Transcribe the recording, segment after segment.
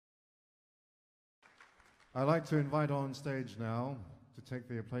I'd like to invite on stage now to take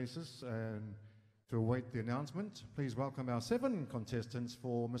their places and to await the announcement. Please welcome our 7 contestants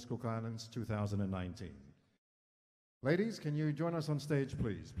for Miss Cook Islands 2019. Ladies, can you join us on stage,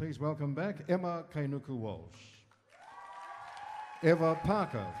 please? Please welcome back Emma Kainuku Walsh, Eva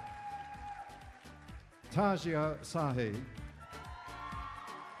Parker, Tajia Sahe,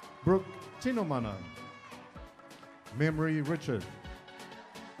 Brooke Tinomana, Memory Richard,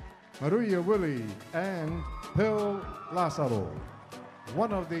 Maruia Willie, and Pearl Lazaro.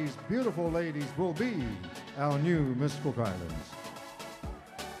 One of these beautiful ladies will be our new Miss Cook Islands.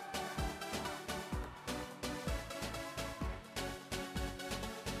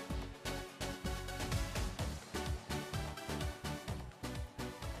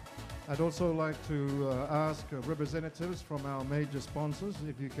 I'd also like to ask representatives from our major sponsors,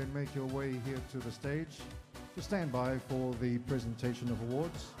 if you can make your way here to the stage, to stand by for the presentation of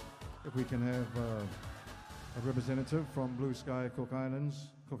awards. If we can have a representative from Blue Sky Cook Islands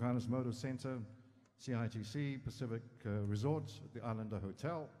Motor Centre, CITC, Pacific Resorts, the Islander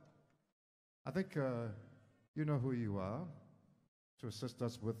Hotel. I think you know who you are to assist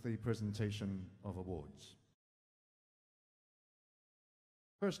us with the presentation of awards.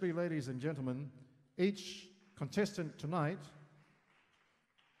 Firstly, ladies and gentlemen, each contestant tonight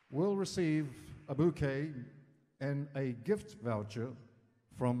will receive a bouquet and a gift voucher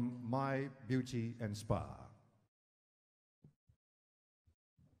from My Beauty and Spa.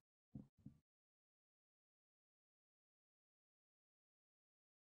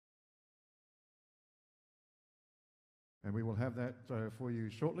 And we will have that for you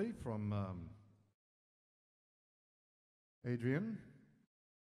shortly from Adrian.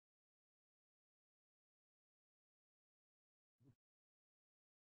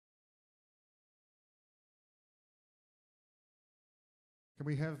 Can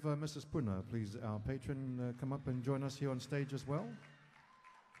we have Mrs. Puna, please, our patron, come up and join us here on stage as well?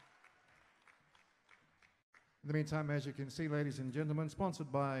 In the meantime, as you can see, ladies and gentlemen,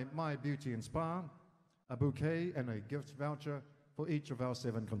 sponsored by My Beauty and Spa, a bouquet and a gift voucher for each of our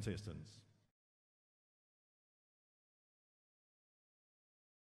 7 contestants.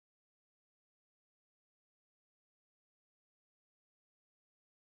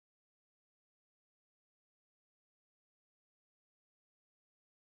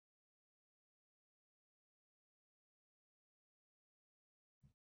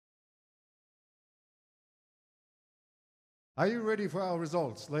 Are you ready for our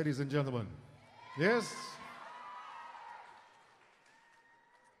results, ladies and gentlemen? Yes?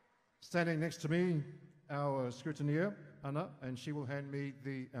 Standing next to me, our scrutineer, Anna, and she will hand me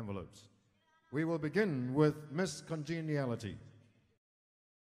the envelopes. We will begin with Miss Congeniality.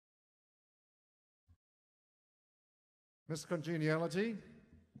 Miss Congeniality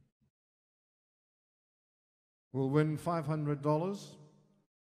will win $500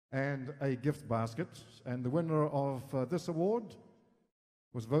 and a gift basket, and the winner of this award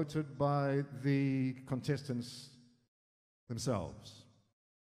was voted by the contestants themselves.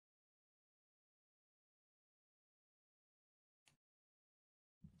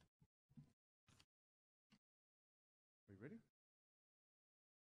 Are you ready?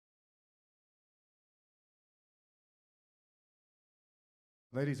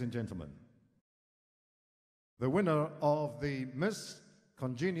 Ladies and gentlemen, the winner of the Miss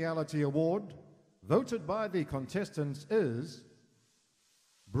Congeniality Award, voted by the contestants, is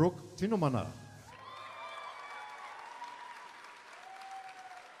Brooke Tinomana.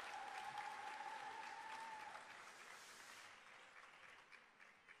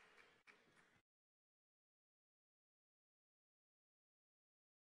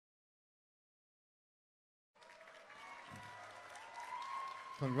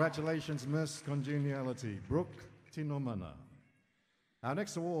 Congratulations, Miss Congeniality, Brooke Tinomana. Our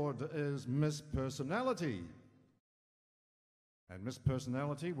next award is Miss Personality. And Miss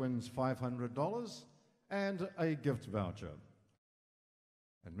Personality wins $500 and a gift voucher.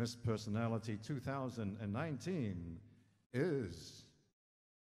 And Miss Personality 2019 is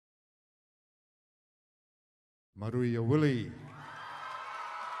Maruia Willie.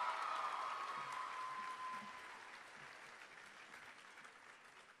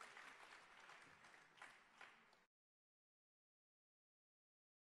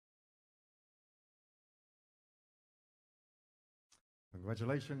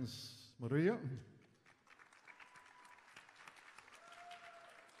 Congratulations, Maria.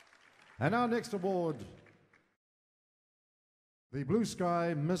 And our next award, the Blue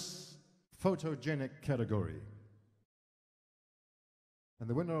Sky Miss Photogenic category. And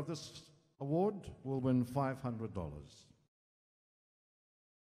the winner of this award will win $500.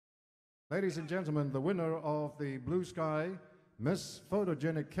 Ladies and gentlemen, the winner of the Blue Sky Miss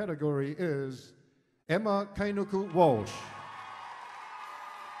Photogenic category is Emma Kainuku Walsh.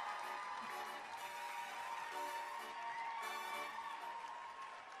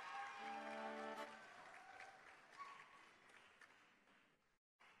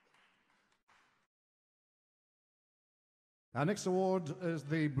 Our next award is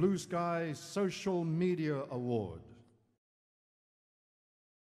the Blue Sky Social Media Award.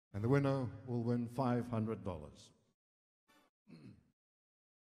 And the winner will win $500.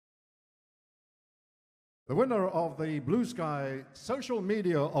 The winner of the Blue Sky Social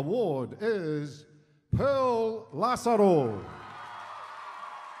Media Award is Pearl Lazaro.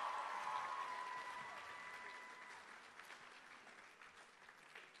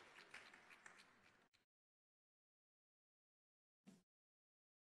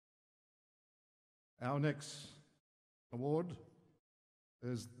 Our next award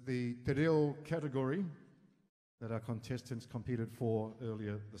is the Te Reo category that our contestants competed for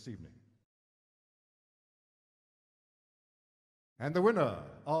earlier this evening. And the winner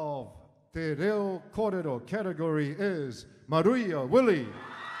of Te Reo Kōrero category is Maruia Willie.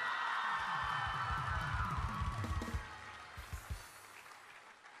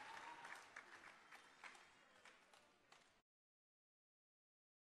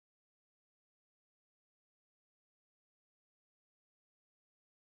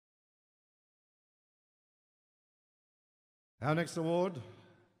 Our next award,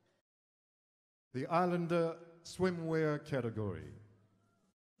 the Islander Swimwear category.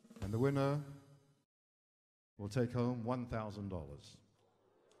 And the winner will take home $1,000.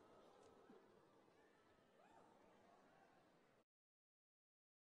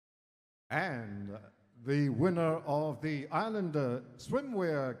 And the winner of the Islander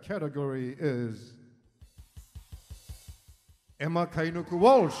Swimwear category is Emma Kainuku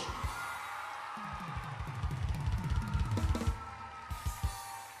Walsh.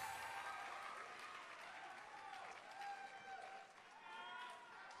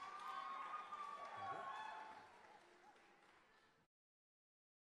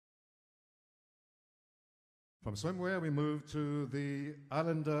 From swimwear, we move to the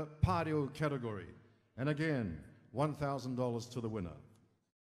Islander Pareo category. And again, $1,000 to the winner.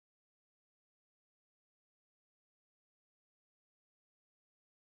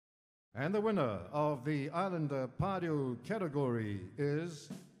 And the winner of the Islander Pareo category is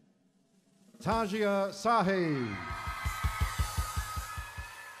Tajia Sahe.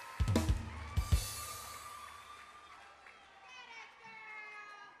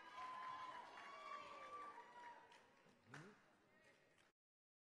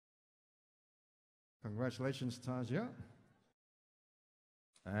 Congratulations, Tajia.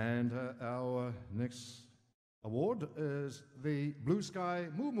 And our next award is the Blue Sky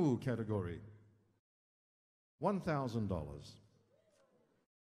Mumu category. $1,000.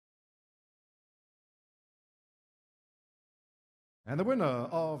 And the winner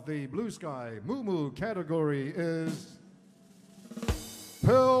of the Blue Sky Mumu category is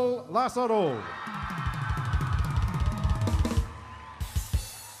Pearl Lazaro.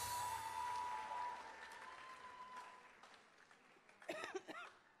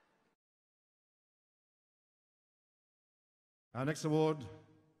 Our next award,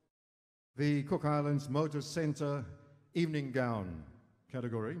 the Cook Islands Motor Centre Evening Gown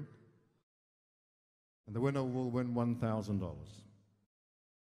category. And the winner will win $1,000.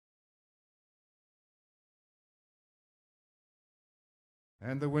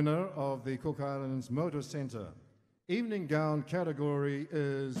 And the winner of the Cook Islands Motor Centre Evening Gown category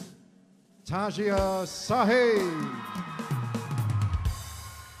is Tajia Sahe.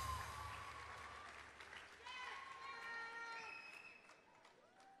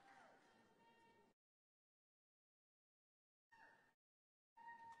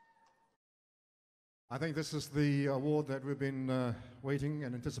 I think this is the award that we've been waiting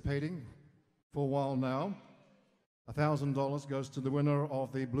and anticipating for a while now. $1,000 goes to the winner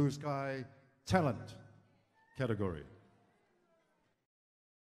of the Blue Sky Talent category.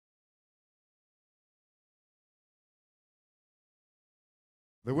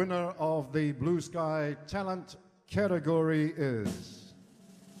 The winner of the Blue Sky Talent category is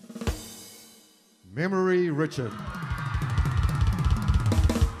Memory Richard.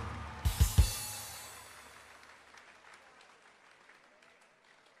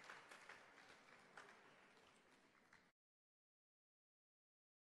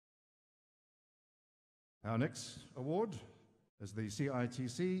 Our next award is the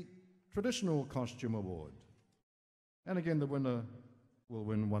CITC Traditional Costume Award. And again, the winner will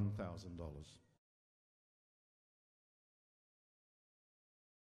win $1,000.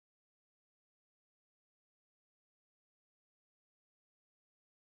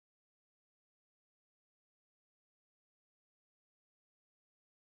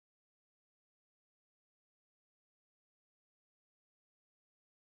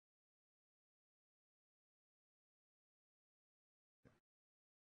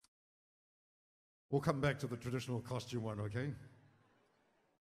 We'll come back to the traditional costume one, okay?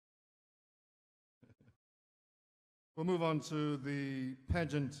 We'll move on to the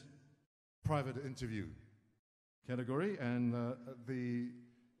pageant private interview category, and the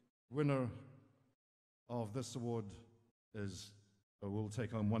winner of this award will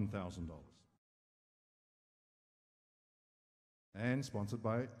take home $1,000. And sponsored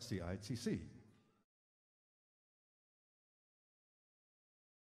by CITC.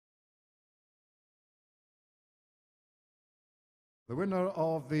 The winner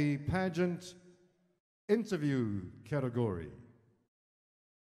of the pageant interview category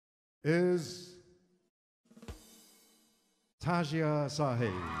is Tajia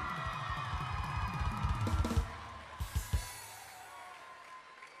Sahib.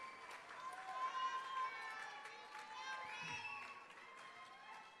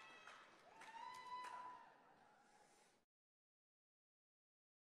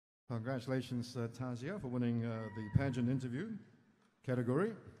 Congratulations, Tazia, for winning the pageant interview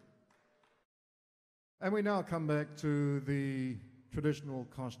category. And we now come back to the traditional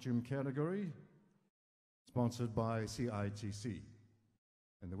costume category, sponsored by CITC.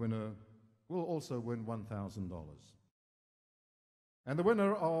 And the winner will also win $1,000. And the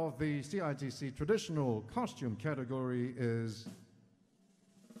winner of the CITC traditional costume category is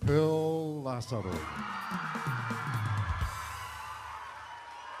Pearl Lazaro.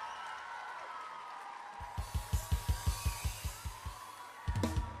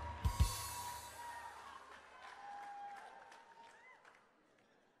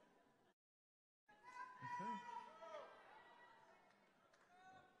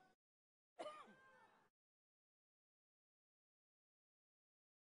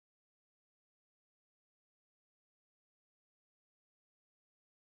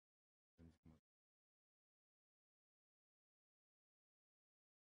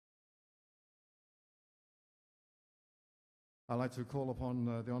 I'd like to call upon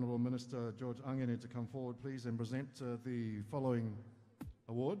the Honourable Minister George Angeni to come forward, please, and present the following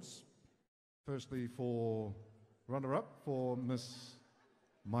awards. Firstly, for runner-up for Miss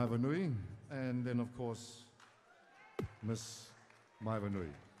Maivanui, and then, of course, Miss Maivanui.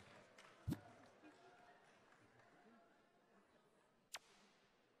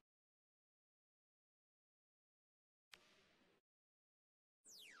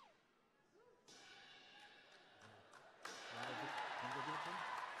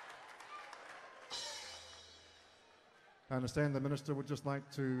 I understand the Minister would just like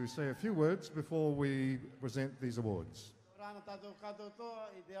to say a few words before we present these awards.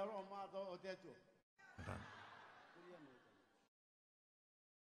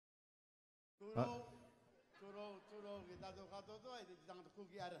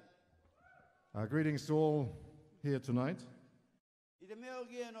 Greetings to all here tonight.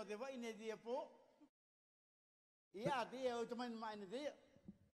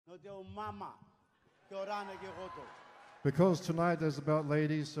 Because tonight is about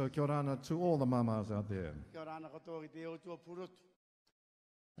ladies, so kia orana to all the mamas out there.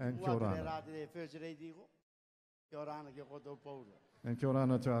 And kia orana. And kia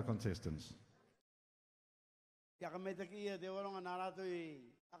orana to our contestants.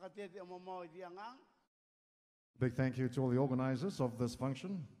 Big thank you to all the organizers of this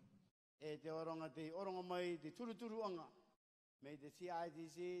function. May the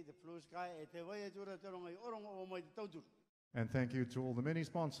CITC, the Blue Sky, and thank you to all the many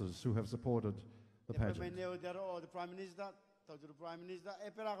sponsors who have supported the pageant. The Prime Minister, the Prime Minister,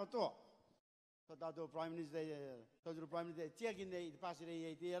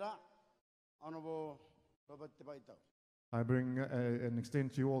 Honorable Robert Tebaito. I bring and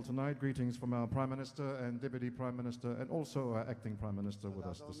extend to you all tonight greetings from our Prime Minister and Deputy Prime Minister, and also our Acting Prime Minister with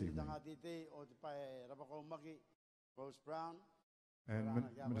us this evening. Rose Brown. And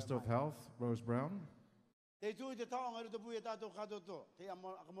Minister of Health, Rose Brown.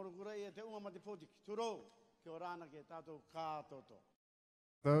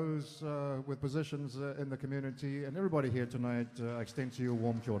 Those with positions in the community and everybody here tonight, I extend to you a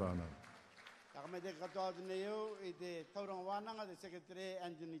warm kia orana.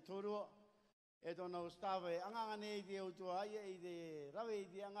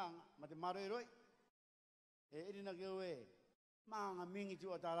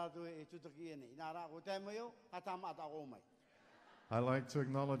 I'd like to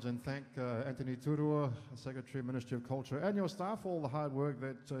acknowledge and thank Anthony Turua, Secretary, Ministry of Culture, and your staff for all the hard work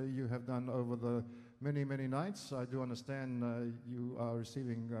that you have done over the many, many nights. I do understand you are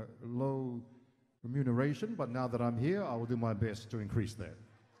receiving low remuneration, but now that I'm here, I will do my best to increase that.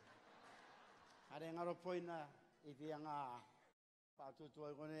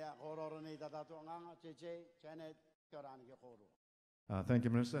 Thank you,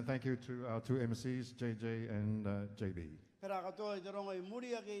 Minister. Thank you to our two MCs, JJ and JB.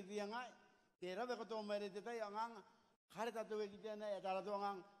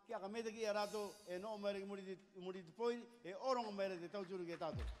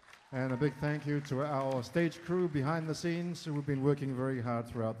 And a big thank you to our stage crew behind the scenes who have been working very hard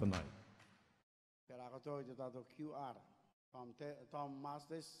throughout the night. Tom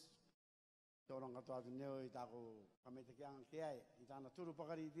Masters, orang kata tu neo itaku kami tekiang kiai, itana turu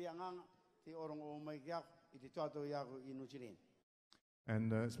pakari tiangang, ti orang umai kiak, itu tu yaku inucirin.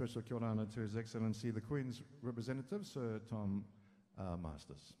 And special kia ora to His Excellency the Queen's representative, Sir Tom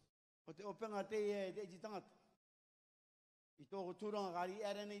Masters. Ote openga te jitangat. Ito turang kari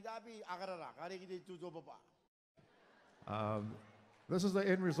ereni tapi agarara kari kita tujuh bapa. This is the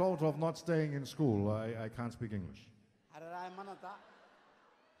end result of not staying in school. I can't speak English. Agarara mana ta?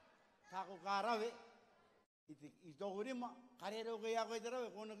 Taku karawe. Ito kurima kari ero kaya kau iterawe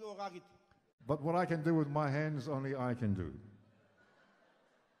kono kau kakit. But what I can do with my hands, only I can do.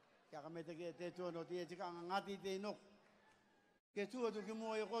 Kaya kami tegi te tu no tiye jika ngati te no. Ke tu atu ki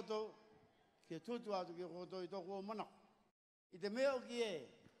mo ikoto, ke tu atu ki ikoto ito ko manak. Ite meo kie,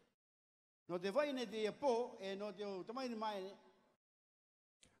 no te vaine te po e no te tamaini mai.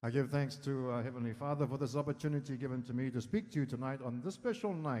 I give thanks to Heavenly Father for this opportunity given to me to speak to you tonight on this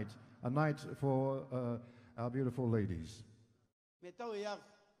special night, a night for our beautiful ladies. Me tau ia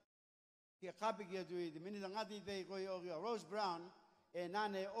kia kapi kia tui, te minita ngati te koi o kia Rose Brown, e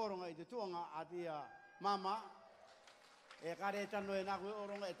nane oronga i te tuanga a tia mama, e kare tano e naku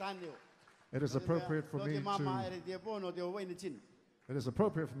oronga e taneo. It is appropriate for me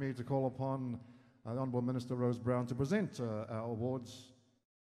to call upon the Honourable Minister Rose Brown to present our awards.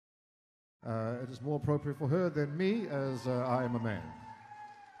 It is more appropriate for her than me, as I am a man.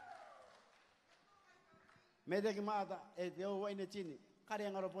 Thank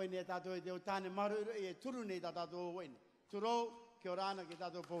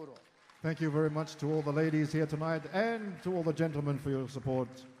you very much to all the ladies here tonight and to all the gentlemen for your support.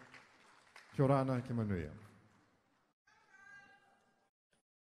 Kia ora ana ki manuia.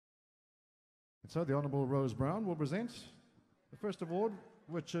 And so the Honourable Rose Brown will present the first award,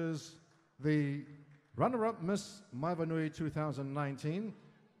 which is the runner-up Miss Maivanui 2019.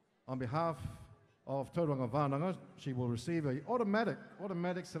 On behalf of Tauranga Wānanga, she will receive an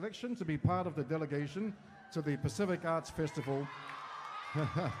automatic selection to be part of the delegation to the Pacific Arts Festival.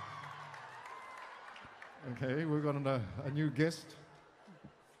 Okay, we've got a new guest.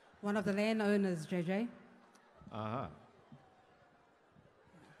 One of the landowners, JJ.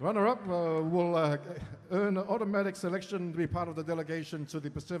 Runner-up will earn an automatic selection to be part of the delegation to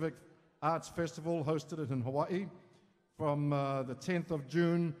the Pacific Arts Festival hosted in Hawaii from the 10th of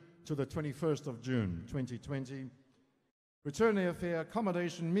June to the 21st of June 2020. Return airfare,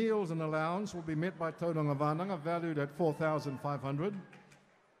 accommodation, meals and allowance will be met by Tauranga Wānanga, valued at $4,500.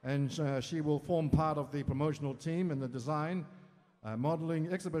 And she will form part of the promotional team in the design,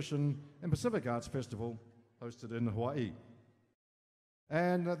 modeling exhibition and Pacific Arts Festival hosted in Hawaii.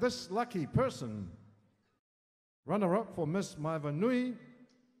 And this lucky person, runner-up for Miss Maivanui,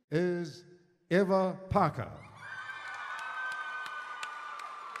 is Eva Parker.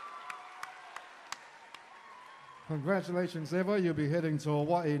 Congratulations, Eva. You'll be heading to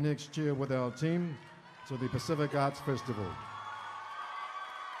Hawaii next year with our team to the Pacific Arts Festival.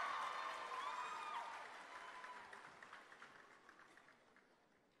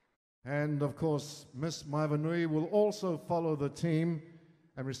 And of course, Miss Maivanui will also follow the team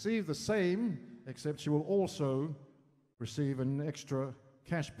and receive the same, except she will also receive an extra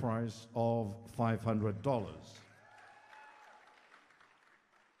cash prize of $500.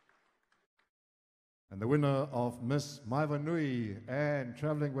 And the winner of Miss Maivanui and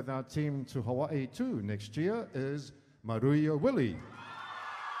traveling with our team to Hawaii too next year is Maruia Willie.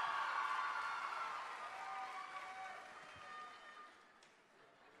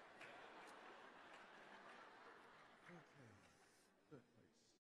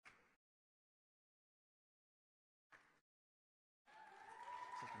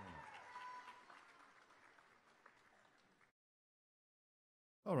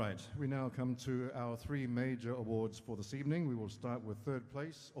 All right, we now come to our three major awards for this evening. We will start with third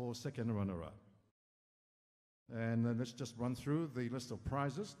place or second runner-up. And then let's just run through the list of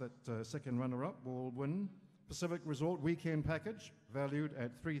prizes that second runner-up will win. Pacific Resort Weekend Package, valued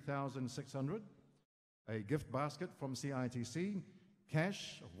at $3,600. A gift basket from CITC,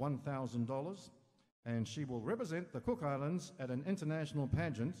 cash of $1,000. And she will represent the Cook Islands at an international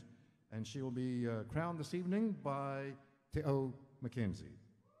pageant. And she will be crowned this evening by Te Au Mackenzie.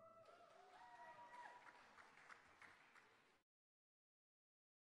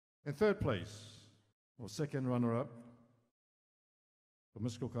 In third place, or second runner-up, for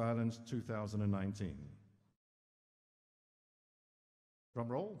Miss Cook Islands 2019. Drum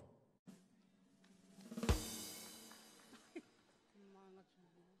roll.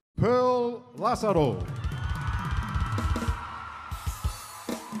 Pearl Lazaro.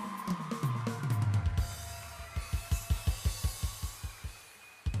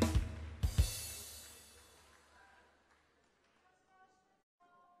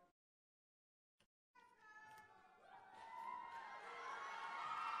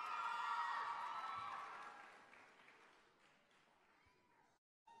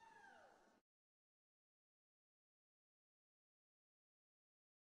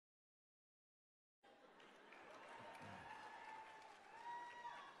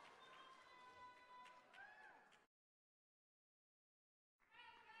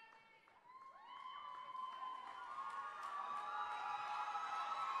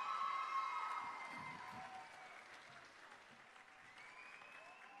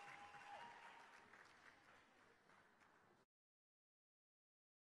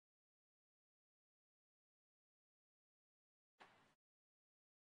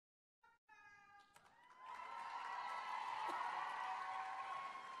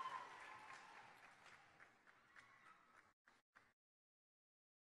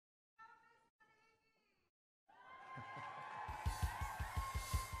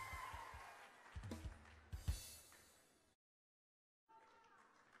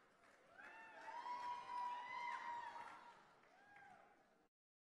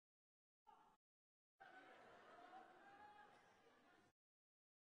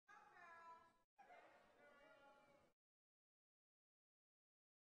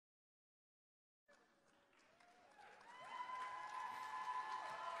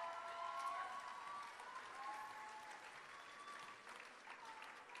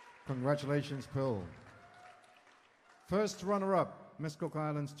 Congratulations, Pearl. First runner-up, Miss Cook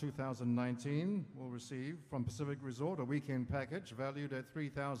Islands 2019 will receive from Pacific Resort a weekend package valued at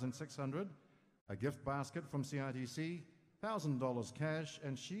 $3,600, a gift basket from CITC, $1,000 cash,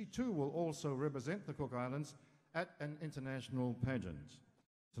 and she too will also represent the Cook Islands at an international pageant.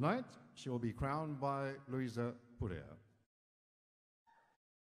 Tonight, she will be crowned by Luisa Purea.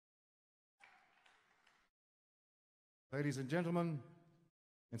 Ladies and gentlemen,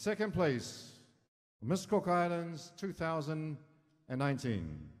 in second place, Miss Cook Islands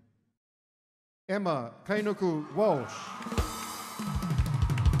 2019, Emma Kainuku Walsh.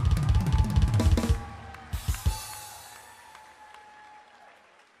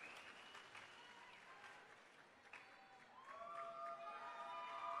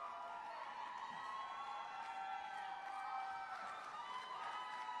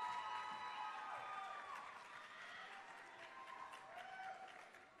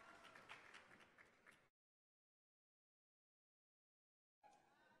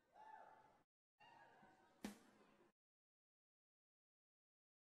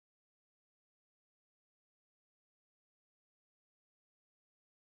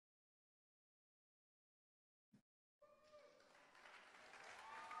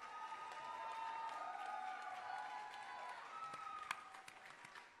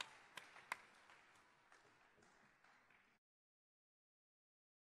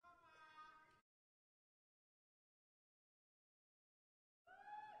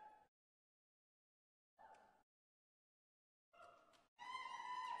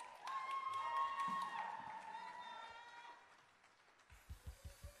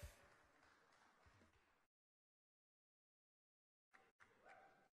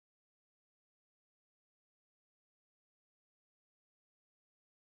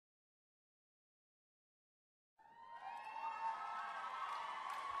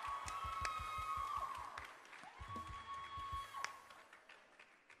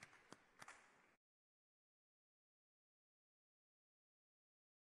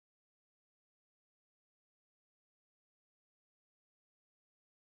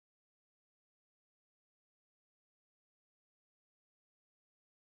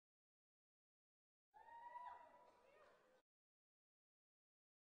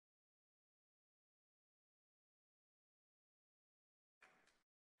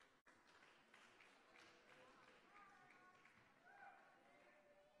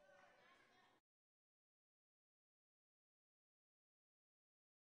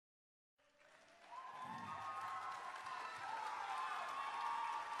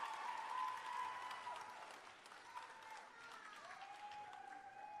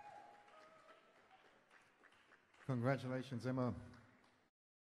 Congratulations, Emma.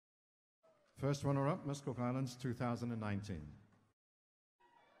 First runner-up, Miss Cook Islands 2019.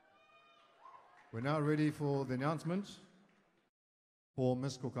 We're now ready for the announcement for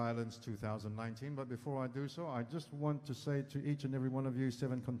Miss Cook Islands 2019. But before I do so, I just want to say to each and every one of you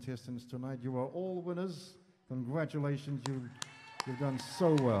 7 contestants tonight, you are all winners. Congratulations, you've done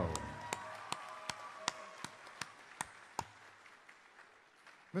so well.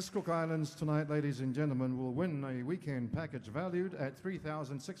 Miss Cook Islands tonight, ladies and gentlemen, will win a weekend package valued at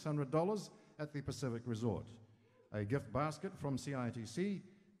 $3,600 at the Pacific Resort, a gift basket from CITC,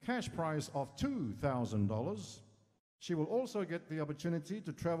 cash prize of $2,000. She will also get the opportunity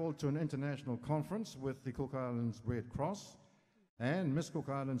to travel to an international conference with the Cook Islands Red Cross, and Miss Cook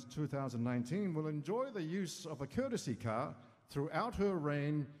Islands 2019 will enjoy the use of a courtesy car throughout her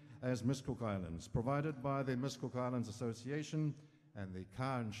reign as Miss Cook Islands, provided by the Miss Cook Islands Association, and the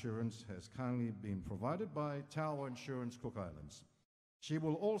car insurance has kindly been provided by Tower Insurance Cook Islands. She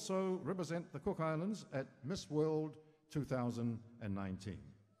will also represent the Cook Islands at Miss World 2019.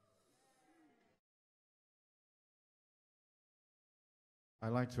 I'd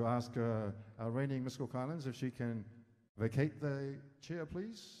like to ask our reigning Miss Cook Islands if she can vacate the chair,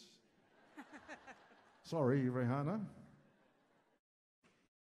 please. Sorry, Rehana.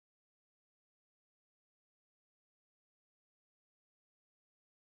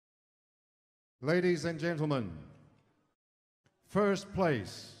 Ladies and gentlemen, first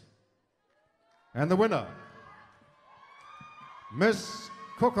place and the winner, Miss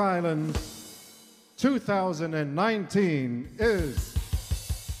Cook Islands 2019 is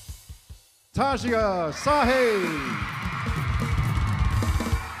Tajia Sahi.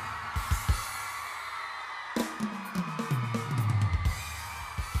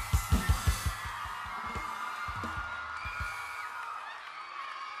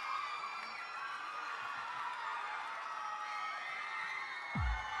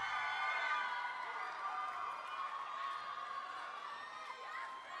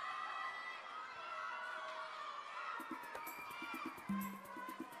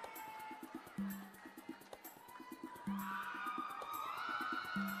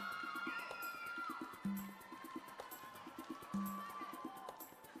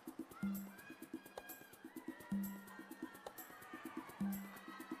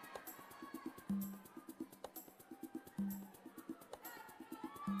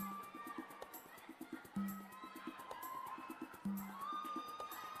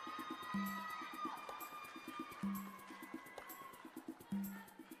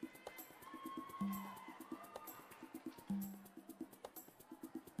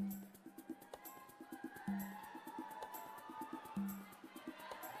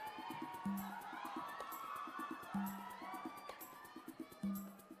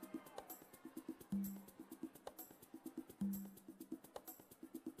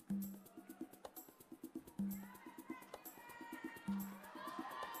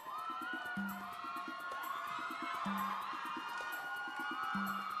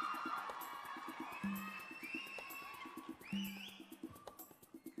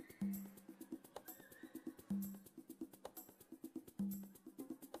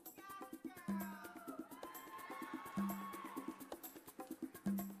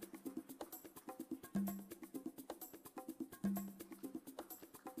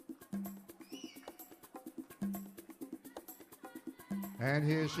 And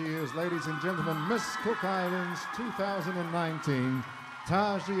here she is, ladies and gentlemen, Miss Cook Islands 2019,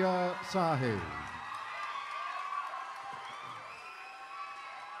 Tajia Sahi.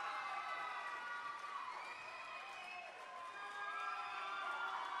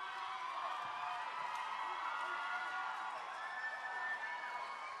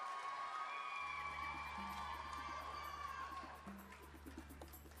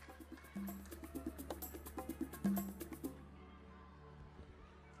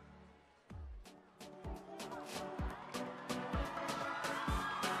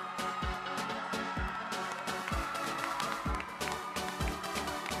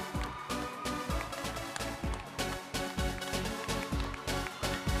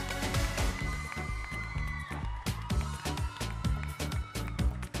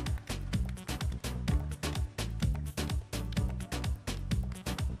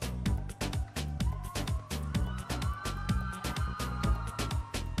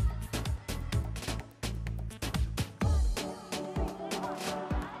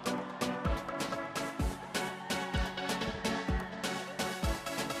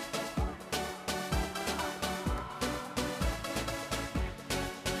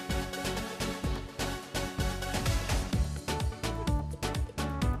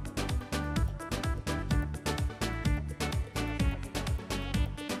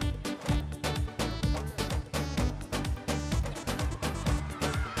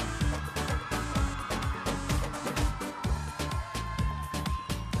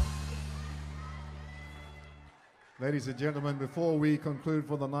 Ladies and gentlemen, before we conclude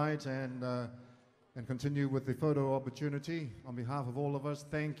for the night and continue with the photo opportunity, on behalf of all of us,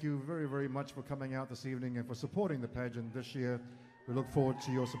 thank you very, very much for coming out this evening and for supporting the pageant this year. We look forward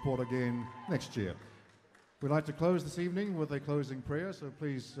to your support again next year. We'd like to close this evening with a closing prayer, so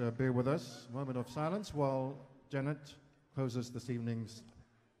please bear with us. A moment of silence while Janet closes this evening's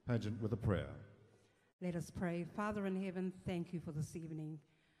pageant with a prayer. Let us pray. Father in heaven, thank you for this evening.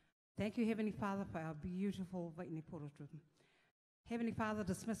 Thank you, Heavenly Father, for our beautiful Vaini Porotu. Heavenly Father,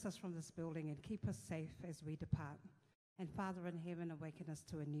 dismiss us from this building and keep us safe as we depart. And Father in heaven, awaken us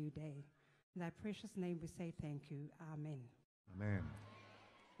to a new day. In thy precious name we say thank you. Amen. Amen.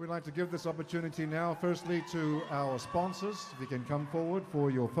 We'd like to give this opportunity now, firstly, to our sponsors. If you can come forward for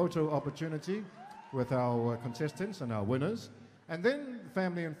your photo opportunity with our contestants and our winners. And then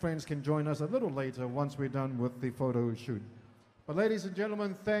family and friends can join us a little later once we're done with the photo shoot. But ladies and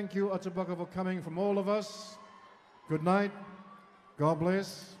gentlemen, thank you, Atabaka, for coming from all of us. Good night. God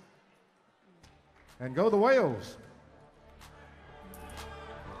bless. And go the Whales.